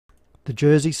The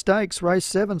Jersey Stakes, race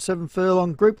 7, 7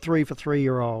 furlong, group 3 for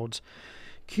 3-year-olds.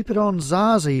 Cupidon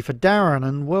Zazie for Darren,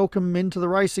 and welcome into the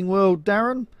racing world,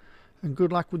 Darren. And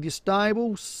good luck with your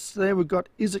stables. There we've got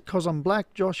Is It 'Cause I'm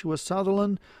Black, Joshua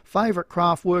Sutherland. Favourite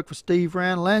Craft Work for Steve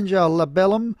Round, Langell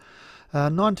Labellum.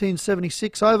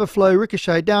 1976 Overflow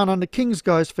Ricochet down under King's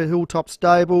Ghost for Hilltop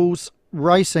Stables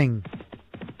Racing.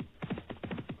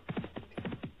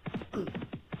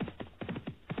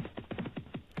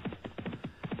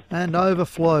 And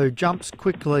Overflow jumps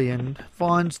quickly and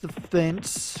finds the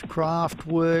fence. Craft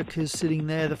Work is sitting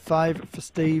there, the favourite for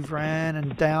Steve Ran,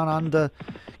 and down under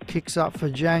kicks up for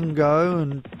Django.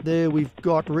 And there we've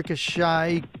got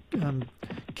Ricochet,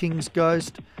 King's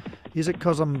Ghost, Is It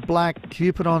 'Cause I'm Black,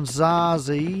 Cupidon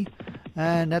Zazie,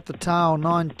 and at the tail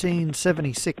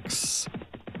 1976.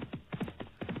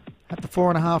 At the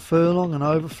 4.5 furlong and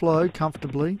Overflow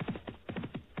comfortably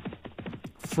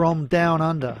from down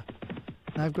under.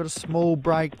 They've got a small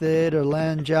break there to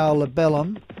Langell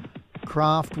Labellum.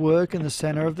 Craft Work in the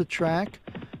centre of the track.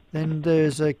 Then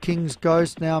there's a King's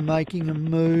Ghost now making a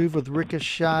move with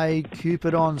Ricochet,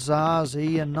 Cupidon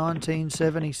Zazie and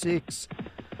 1976.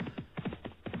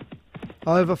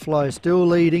 Overflow still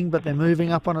leading, but they're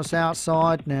moving up on us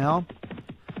outside now.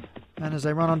 And as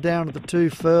they run on down to the 2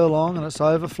 furlong, and it's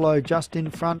Overflow just in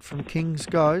front from King's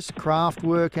Ghost. Craft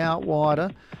Work out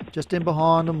wider. Just in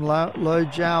behind them,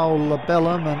 Langell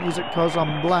Labellum and Is It 'Cause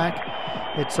I'm Black.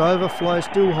 It's Overflow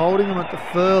still holding them at the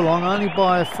furlong, only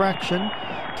by a fraction.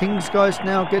 King's Ghost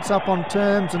now gets up on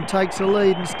terms and takes a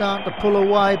lead and starting to pull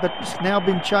away, but it's now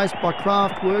been chased by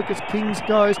Craft Work. It's King's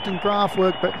Ghost and Craft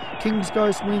Work, but King's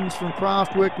Ghost wins from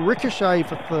Craft Work. Ricochet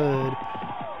for third.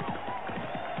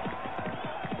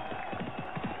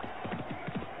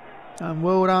 And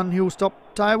well done,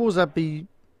 Hilltop Tables. That'd be,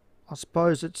 I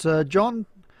suppose it's John.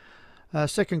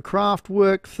 Second Craft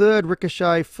Work, third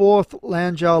Ricochet, fourth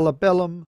Langell Labellum.